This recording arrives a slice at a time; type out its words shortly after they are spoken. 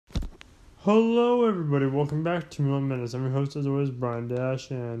Hello, everybody. Welcome back to Me 1 Minutes. I'm your host, as always, Brian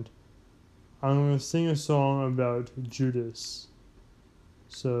Dash, and I'm going to sing a song about Judas.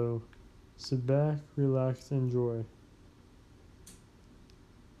 So, sit back, relax, enjoy.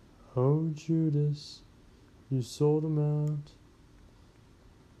 Oh, Judas, you sold him out.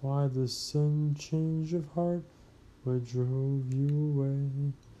 Why the sudden change of heart? What drove you away?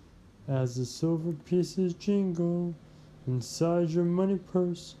 As the silver pieces jingle inside your money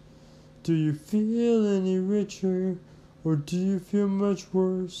purse, do you feel any richer, or do you feel much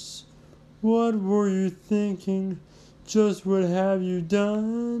worse? What were you thinking? Just what have you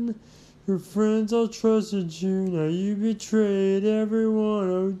done? Your friends all trusted you, now you betrayed everyone.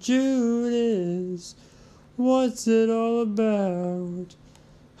 Oh, Judas, what's it all about?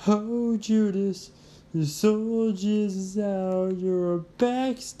 Oh, Judas, you sold Jesus out. You're a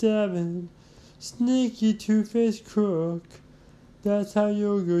backstabbing, sneaky, two-faced crook. That's how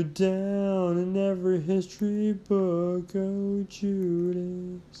you'll go down in every history book. Oh,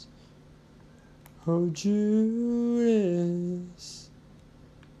 Judas. Oh, Judas.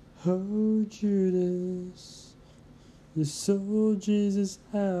 Oh, Judas. You sold Jesus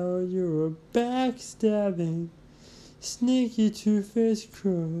out. You're a backstabbing, sneaky, two-faced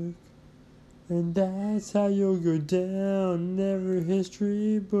crook. And that's how you'll go down in every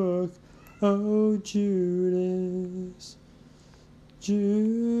history book. Oh, Judas.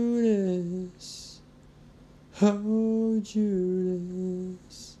 Judas, oh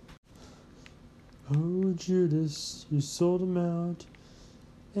Judas, oh Judas, you sold him out,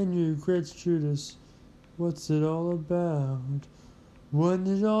 and you regret Judas. What's it all about? When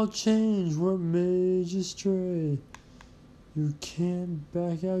did it all change? What made you stray? You can't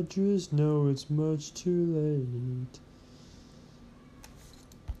back out, Judas. No, it's much too late.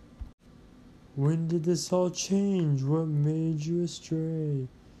 When did this all change? What made you astray?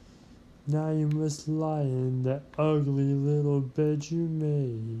 Now you must lie in that ugly little bed you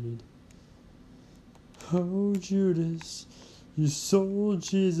made. Oh, Judas, you sold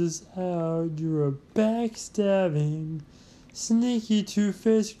Jesus out. You're a backstabbing, sneaky,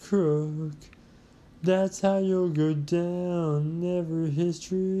 two-faced crook. That's how you'll go down in every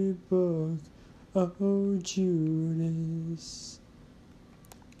history book. Oh, Judas.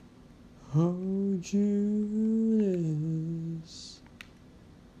 Oh, Judas,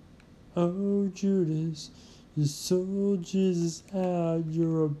 oh, Judas, you sold Jesus out.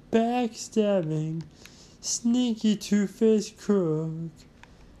 You're a backstabbing, sneaky, two-faced crook.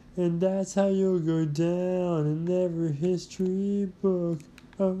 And that's how you'll go down in every history book.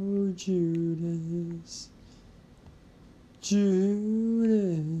 Oh, Judas, Judas,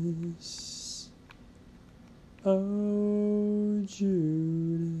 oh, Judas.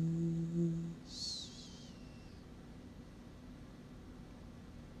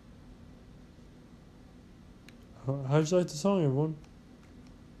 How'd you like the song, everyone?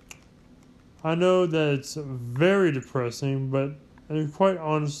 I know that it's very depressing, but quite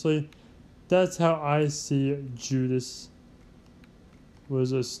honestly, that's how I see Judas.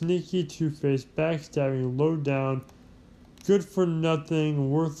 Was a sneaky, two-faced, backstabbing, low-down,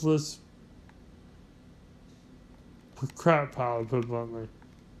 good-for-nothing, worthless crap pile, to put it bluntly.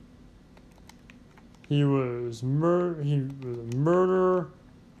 He was a murderer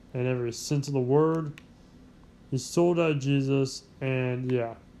in every sense of the word. He sold out Jesus, and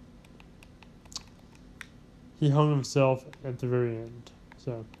yeah, he hung himself at the very end.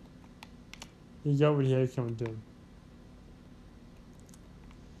 So, he got what he had coming to him.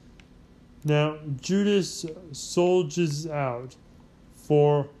 Now, Judas sold Jesus out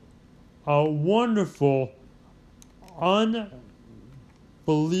for a wonderful,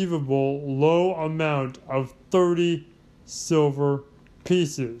 unbelievable low amount of 30 silver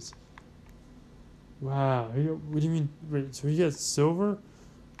pieces. Wow, what do you mean? Wait, so he got silver?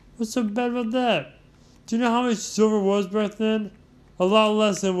 What's so bad about that? Do you know how much silver was back then? A lot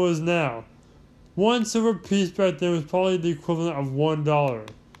less than it was now. One silver piece back then was probably the equivalent of $1.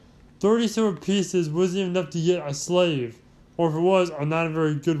 30 silver pieces wasn't even enough to get a slave. Or if it was, not a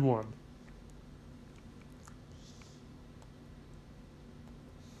very good one.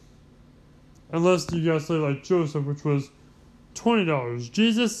 Unless you got a slave like Joseph, which was $20.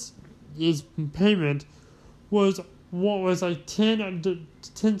 Jesus' payment was like 10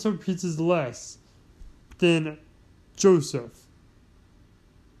 silver pieces less than Joseph.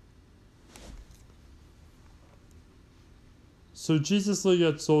 So Jesus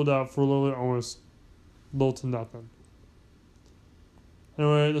literally got sold out for literally almost little to nothing.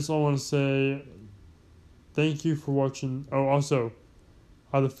 Anyway, that's all I want to say. Thank you for watching. Oh, also,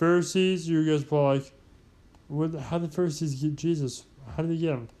 the Pharisees, you guys were like, how did the Pharisees get Jesus? How did they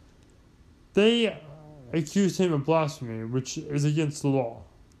get him? They accused him of blasphemy, which is against the law,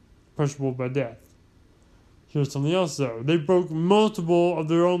 punishable by death. Here's something else, though. They broke multiple of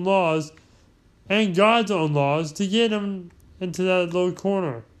their own laws and God's own laws to get him into that low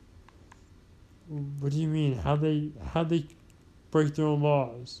corner. What do you mean? How'd they break their own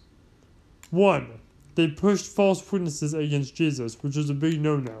laws? 1. They pushed false witnesses against Jesus, which was a big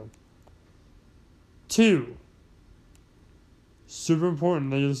no-no. 2. Super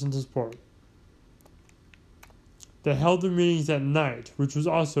important that you listen to this part. They held their meetings at night, which was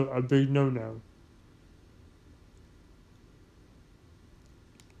also a big no-no.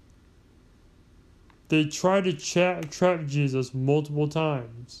 They tried to trap Jesus multiple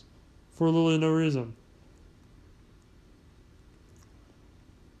times for literally no reason.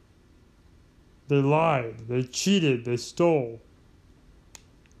 They lied, they cheated, they stole.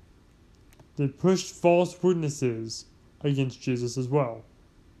 They pushed false witnesses against Jesus as well,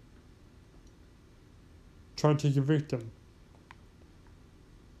 trying to convict him.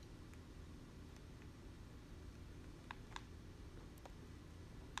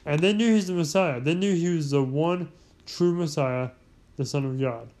 And they knew he's the Messiah. They knew he was the one true Messiah, the Son of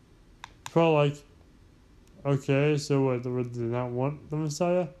God. Felt like, okay, so what, did they not want the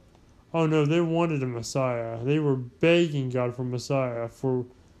Messiah? Oh no, they wanted a Messiah. They were begging God for Messiah for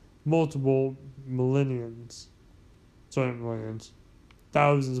multiple millenniums. Sorry, millenniums.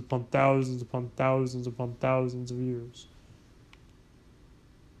 Thousands upon thousands upon thousands upon thousands of years.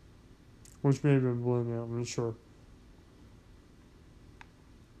 Which may have been millennia, I'm not sure.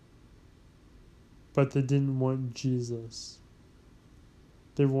 But they didn't want Jesus.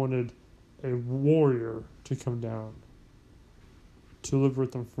 They wanted a warrior to come down to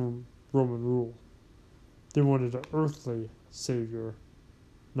liberate them from Roman rule. They wanted an earthly savior,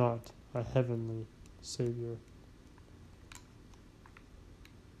 not a heavenly savior.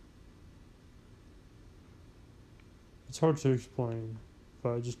 It's hard to explain,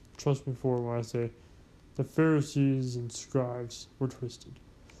 but just trust me for it when I say the Pharisees and scribes were twisted.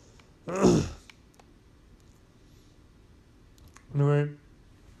 Anyway,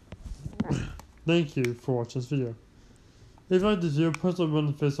 thank you for watching this video. If you like this video, press the button on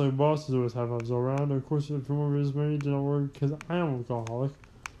the face like boss, there's always high fives all around. Of course, if you want to raise money, do not worry, because I am an alcoholic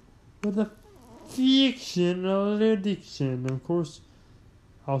with a fictional addiction. Of course,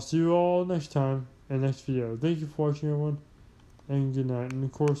 I'll see you all next time in the next video. Thank you for watching, everyone, and good night. And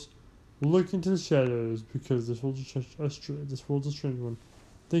of course, look into the shadows, because this world's a strange one.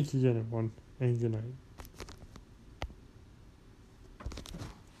 Thank you again, everyone, and good night.